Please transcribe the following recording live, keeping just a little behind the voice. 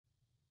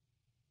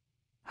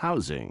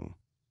Housing.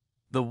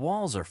 The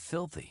walls are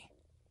filthy.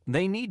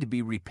 They need to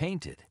be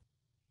repainted.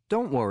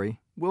 Don't worry,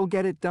 we'll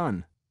get it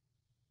done.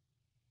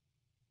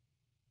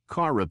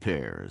 Car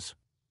repairs.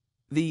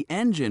 The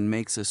engine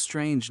makes a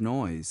strange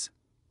noise.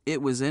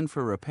 It was in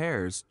for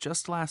repairs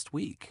just last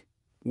week.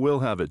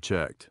 We'll have it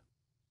checked.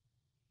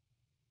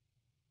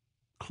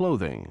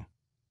 Clothing.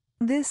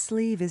 This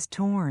sleeve is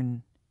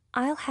torn.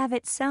 I'll have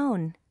it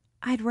sewn.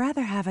 I'd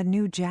rather have a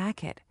new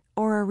jacket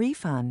or a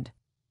refund.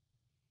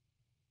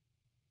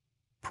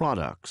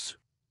 Products.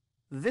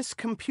 This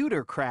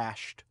computer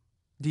crashed.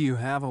 Do you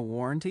have a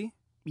warranty?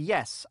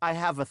 Yes, I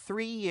have a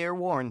 3-year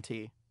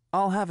warranty.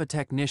 I'll have a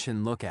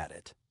technician look at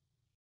it.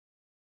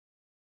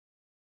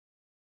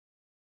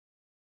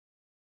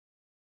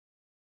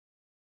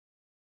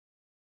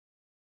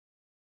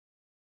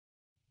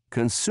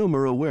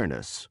 Consumer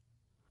awareness.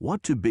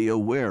 What to be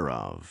aware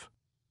of.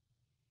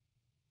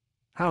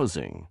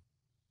 Housing.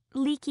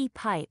 Leaky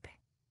pipe.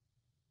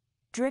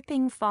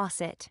 Dripping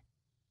faucet.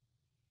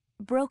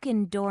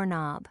 Broken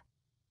doorknob.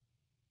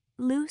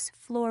 Loose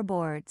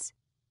floorboards.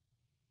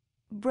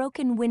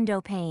 Broken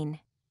window pane.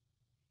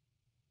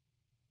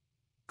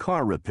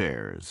 Car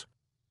repairs.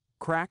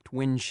 Cracked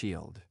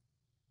windshield.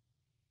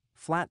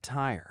 Flat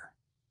tire.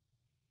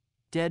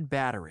 Dead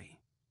battery.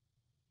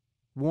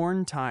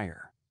 Worn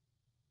tire.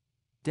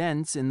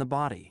 Dents in the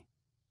body.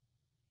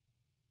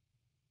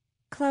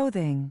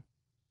 Clothing.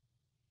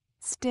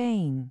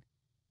 Stain.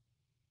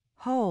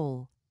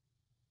 Hole.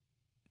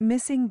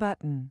 Missing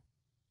button.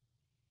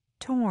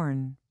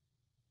 Torn.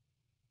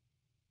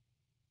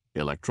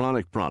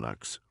 Electronic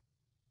products.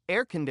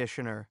 Air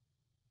conditioner.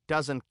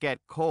 Doesn't get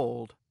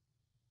cold.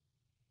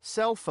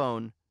 Cell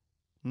phone.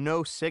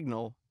 No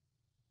signal.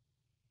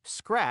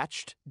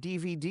 Scratched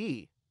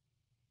DVD.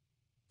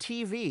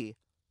 TV.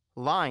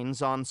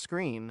 Lines on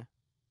screen.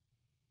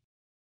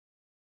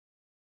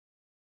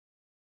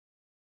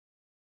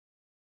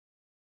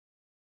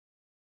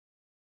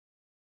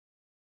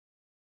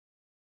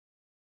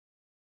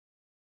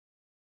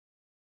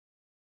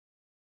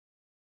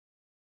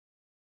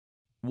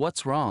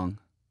 What's wrong?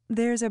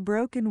 There's a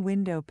broken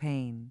window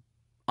pane.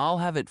 I'll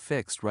have it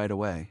fixed right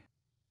away.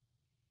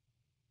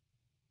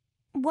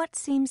 What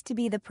seems to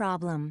be the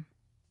problem?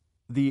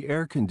 The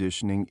air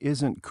conditioning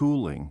isn't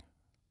cooling.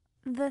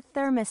 The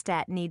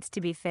thermostat needs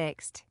to be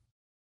fixed.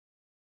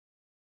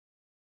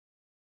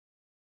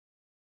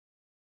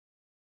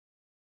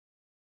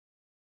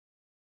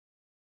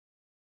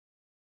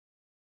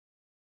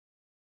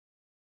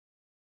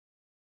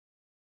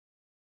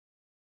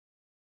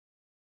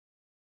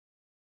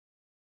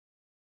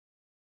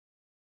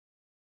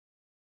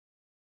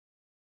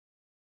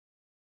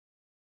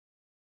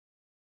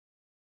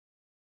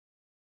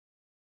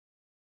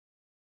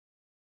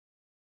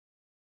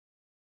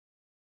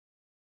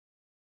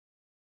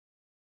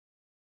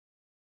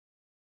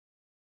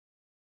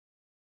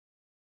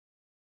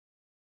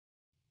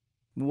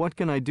 What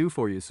can I do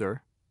for you,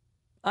 sir?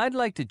 I'd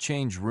like to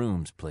change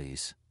rooms,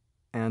 please.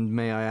 And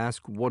may I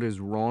ask what is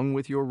wrong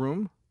with your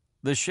room?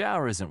 The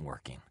shower isn't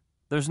working.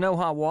 There's no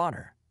hot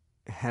water.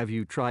 Have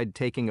you tried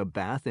taking a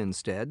bath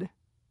instead?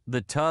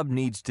 The tub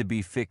needs to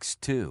be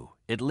fixed too.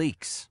 It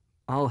leaks.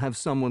 I'll have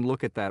someone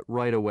look at that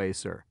right away,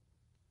 sir.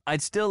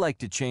 I'd still like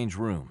to change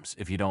rooms,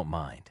 if you don't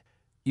mind.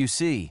 You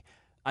see,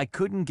 I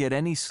couldn't get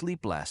any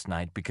sleep last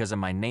night because of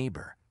my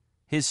neighbor.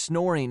 His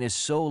snoring is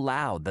so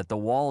loud that the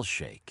walls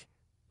shake.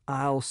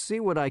 I'll see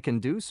what I can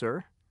do,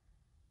 sir.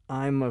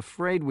 I'm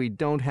afraid we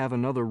don't have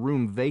another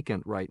room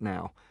vacant right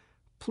now.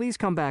 Please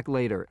come back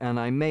later, and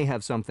I may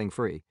have something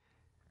free.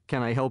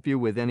 Can I help you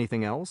with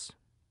anything else?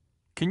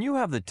 Can you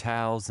have the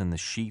towels and the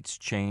sheets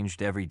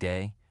changed every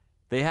day?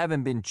 They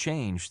haven't been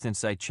changed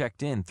since I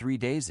checked in 3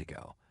 days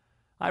ago.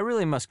 I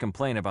really must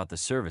complain about the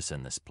service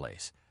in this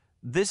place.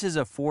 This is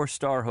a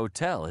 4-star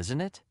hotel,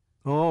 isn't it?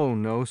 Oh,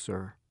 no,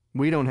 sir.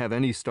 We don't have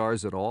any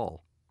stars at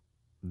all.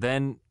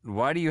 Then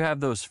why do you have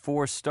those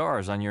 4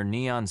 stars on your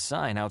neon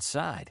sign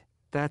outside?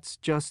 That's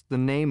just the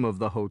name of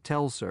the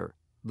hotel, sir.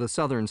 The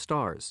Southern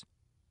Stars.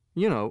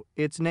 You know,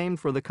 it's named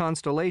for the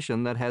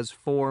constellation that has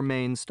 4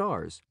 main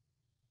stars.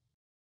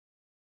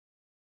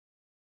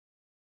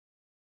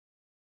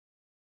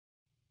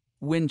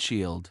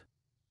 Windshield.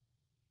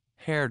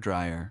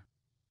 Hairdryer.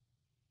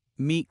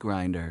 Meat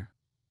grinder.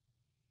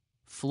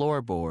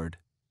 Floorboard.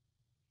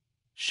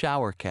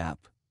 Shower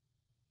cap.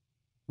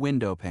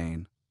 Window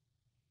pane.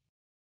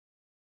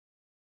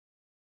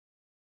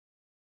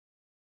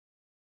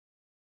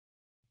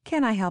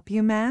 Can I help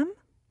you, ma'am?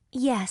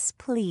 Yes,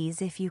 please,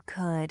 if you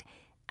could.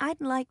 I'd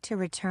like to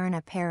return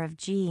a pair of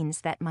jeans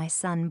that my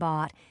son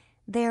bought.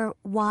 They're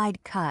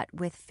wide cut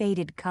with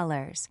faded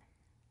colors.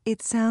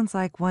 It sounds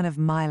like one of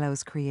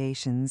Milo's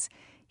creations.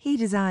 He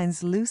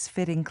designs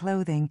loose-fitting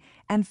clothing,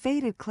 and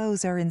faded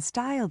clothes are in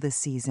style this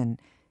season.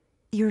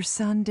 Your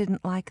son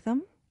didn't like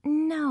them?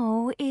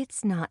 No,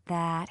 it's not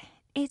that.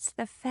 It's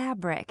the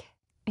fabric.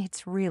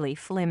 It's really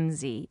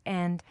flimsy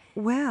and...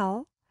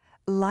 Well,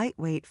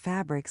 lightweight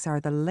fabrics are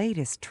the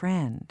latest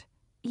trend.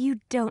 You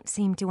don't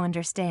seem to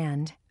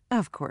understand.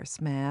 Of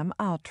course, ma'am.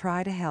 I'll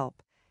try to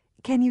help.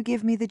 Can you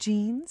give me the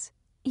jeans?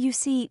 You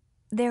see,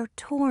 they're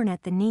torn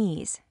at the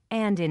knees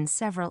and in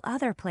several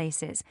other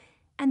places,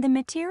 and the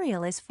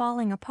material is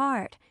falling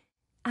apart.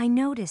 I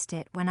noticed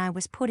it when I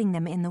was putting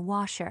them in the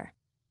washer.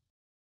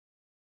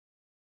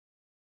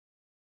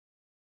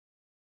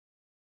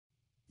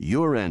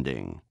 Your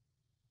ending.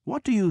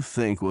 What do you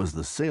think was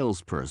the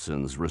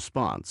salesperson's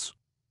response?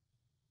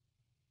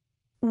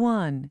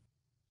 1.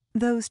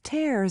 Those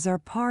tears are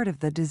part of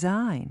the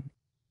design.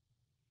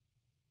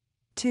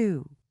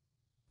 2.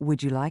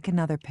 Would you like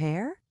another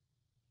pair?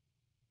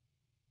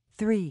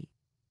 3.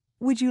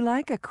 Would you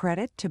like a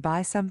credit to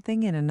buy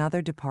something in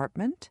another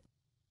department?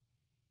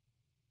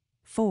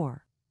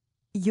 4.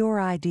 Your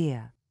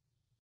idea.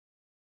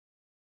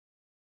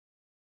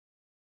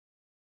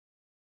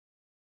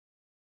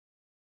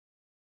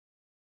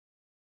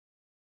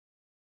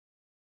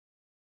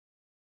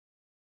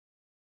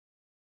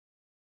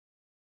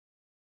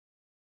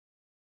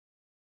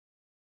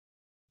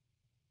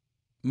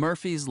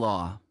 Murphy's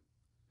Law.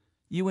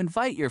 You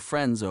invite your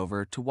friends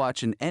over to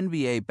watch an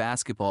NBA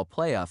basketball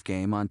playoff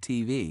game on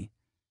TV.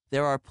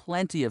 There are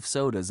plenty of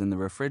sodas in the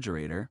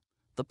refrigerator,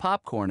 the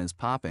popcorn is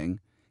popping,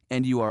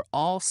 and you are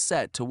all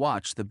set to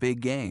watch the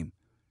big game.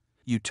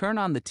 You turn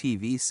on the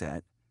TV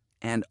set,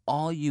 and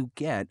all you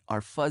get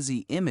are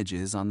fuzzy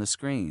images on the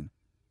screen.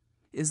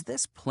 Is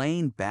this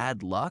plain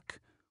bad luck,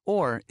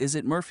 or is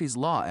it Murphy's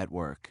Law at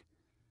work?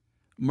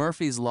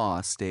 Murphy's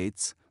Law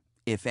states,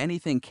 if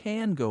anything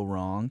can go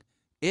wrong,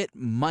 it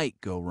might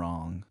go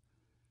wrong.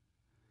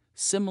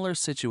 Similar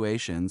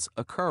situations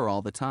occur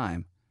all the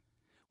time.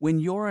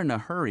 When you're in a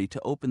hurry to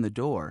open the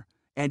door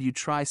and you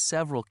try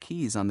several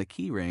keys on the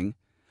key ring,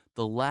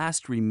 the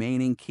last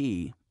remaining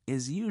key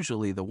is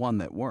usually the one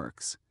that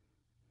works.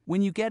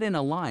 When you get in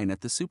a line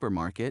at the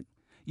supermarket,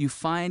 you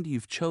find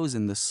you've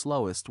chosen the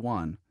slowest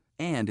one,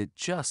 and it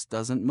just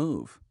doesn't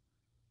move.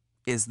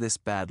 Is this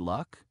bad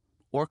luck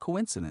or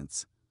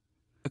coincidence?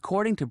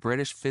 According to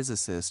British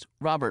physicist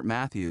Robert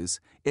Matthews,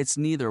 it's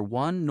neither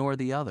one nor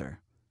the other.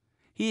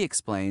 He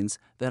explains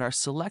that our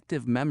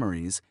selective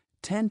memories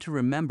tend to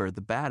remember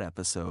the bad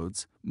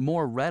episodes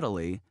more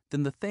readily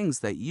than the things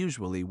that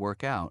usually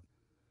work out.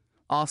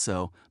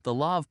 Also, the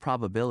law of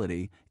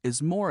probability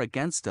is more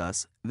against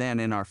us than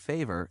in our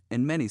favor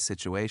in many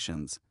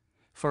situations.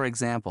 For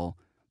example,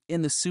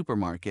 in the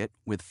supermarket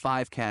with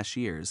 5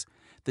 cashiers,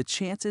 the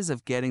chances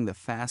of getting the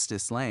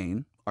fastest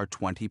lane are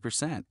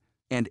 20%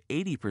 and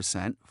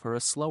 80% for a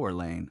slower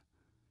lane.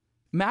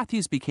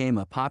 Matthews became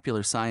a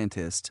popular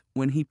scientist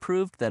when he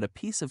proved that a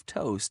piece of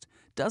toast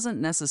doesn't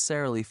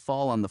necessarily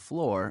fall on the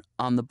floor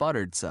on the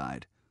buttered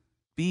side.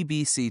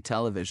 BBC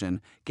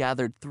television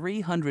gathered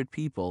 300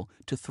 people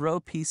to throw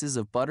pieces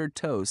of buttered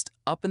toast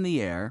up in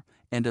the air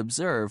and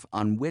observe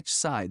on which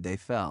side they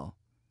fell.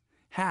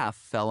 Half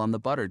fell on the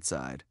buttered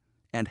side,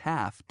 and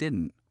half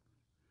didn't.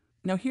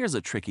 Now here's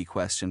a tricky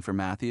question for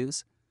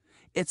Matthews.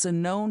 It's a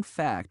known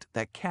fact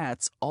that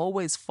cats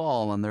always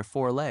fall on their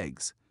 4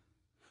 legs.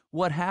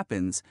 What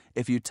happens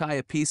if you tie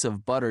a piece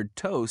of buttered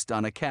toast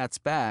on a cat's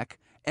back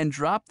and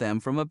drop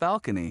them from a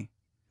balcony?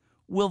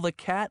 Will the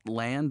cat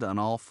land on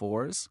all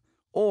 4s,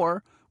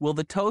 or will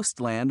the toast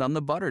land on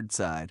the buttered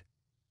side?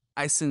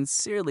 I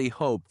sincerely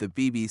hope the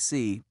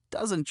BBC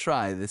doesn't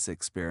try this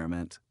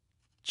experiment.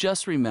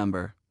 Just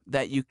remember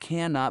that you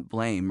cannot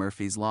blame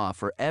Murphy's Law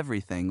for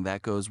everything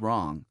that goes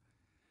wrong.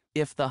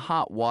 If the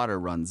hot water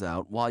runs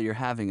out while you're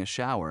having a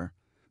shower,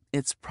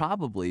 it's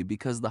probably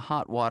because the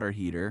hot water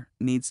heater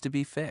needs to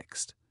be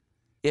fixed.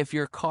 If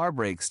your car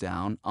breaks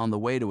down on the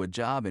way to a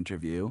job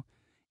interview,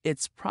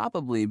 it's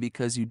probably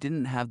because you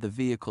didn't have the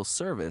vehicle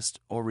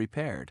serviced or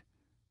repaired.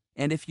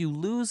 And if you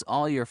lose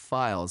all your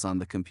files on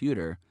the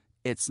computer,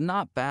 it's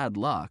not bad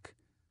luck.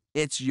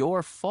 It's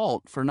your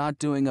fault for not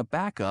doing a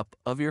backup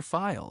of your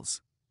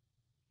files.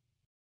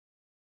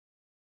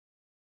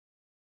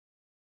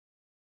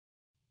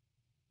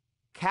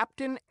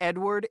 Captain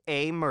Edward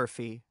A.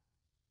 Murphy.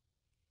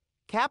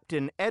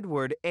 Captain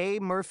Edward A.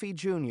 Murphy,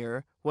 Jr.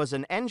 was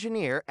an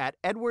engineer at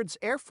Edwards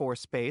Air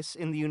Force Base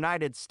in the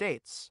United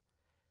States.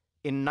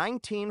 In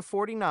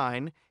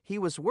 1949, he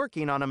was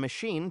working on a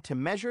machine to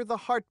measure the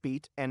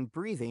heartbeat and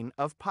breathing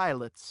of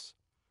pilots.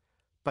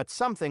 But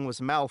something was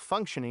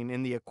malfunctioning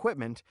in the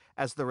equipment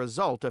as the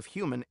result of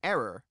human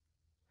error.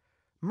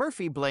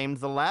 Murphy blamed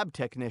the lab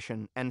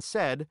technician and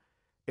said,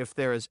 "If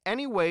there is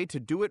any way to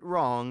do it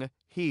wrong,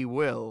 he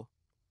will."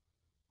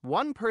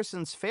 One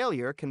person's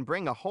failure can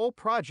bring a whole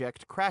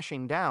project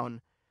crashing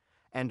down,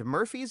 and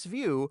Murphy's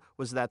view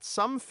was that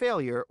some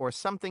failure or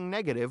something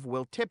negative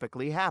will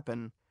typically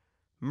happen.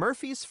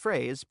 Murphy's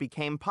phrase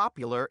became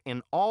popular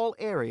in all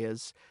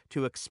areas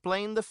to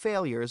explain the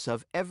failures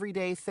of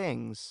everyday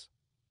things.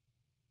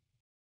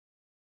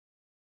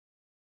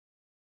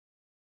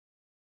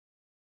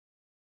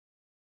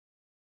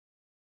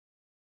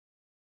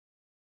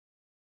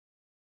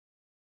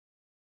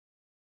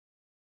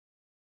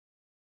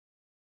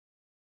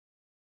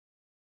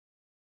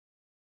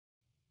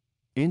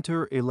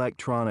 Enter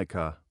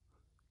Electronica,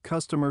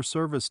 Customer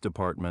Service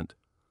Department,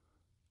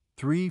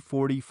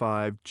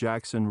 345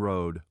 Jackson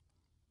Road,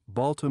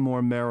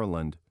 Baltimore,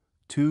 Maryland,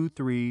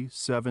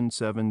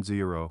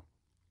 23770.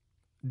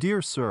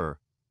 Dear Sir,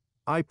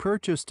 I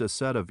purchased a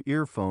set of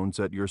earphones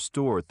at your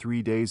store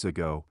 3 days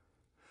ago.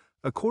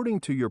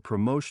 According to your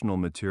promotional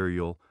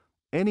material,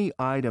 any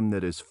item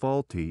that is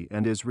faulty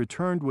and is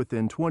returned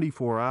within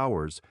 24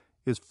 hours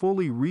is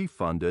fully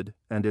refunded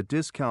and a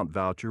discount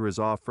voucher is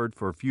offered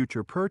for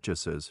future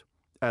purchases,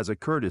 as a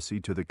courtesy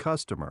to the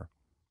customer.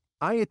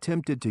 I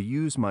attempted to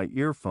use my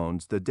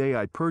earphones the day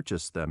I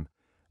purchased them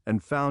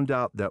and found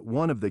out that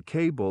one of the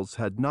cables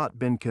had not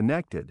been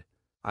connected.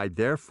 I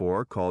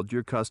therefore called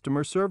your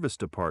customer service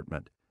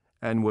department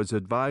and was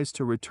advised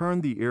to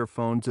return the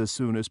earphones as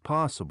soon as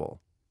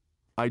possible.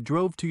 I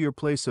drove to your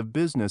place of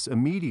business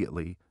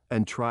immediately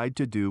and tried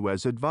to do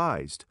as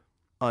advised.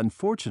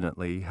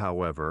 Unfortunately,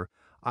 however,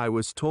 I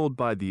was told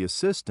by the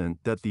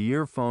assistant that the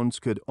earphones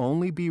could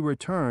only be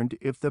returned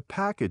if the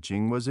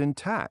packaging was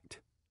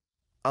intact.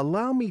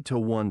 Allow me to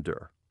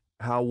wonder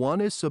how one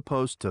is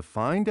supposed to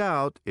find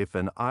out if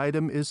an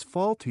item is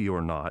faulty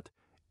or not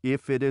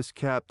if it is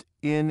kept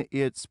in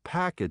its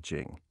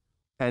packaging.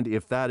 And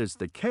if that is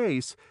the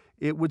case,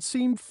 it would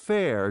seem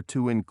fair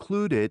to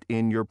include it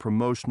in your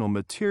promotional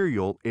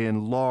material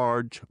in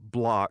large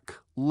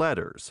block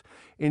letters,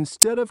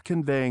 instead of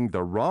conveying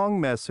the wrong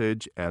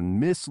message and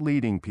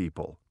misleading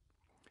people.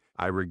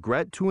 I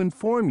regret to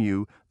inform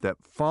you that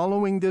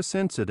following this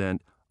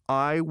incident,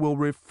 I will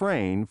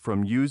refrain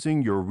from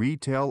using your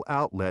retail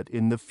outlet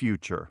in the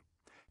future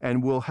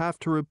and will have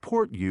to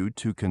report you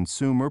to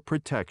Consumer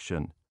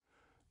Protection.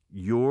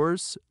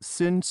 Yours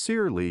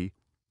sincerely,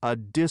 a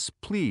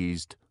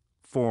displeased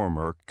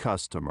former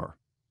customer.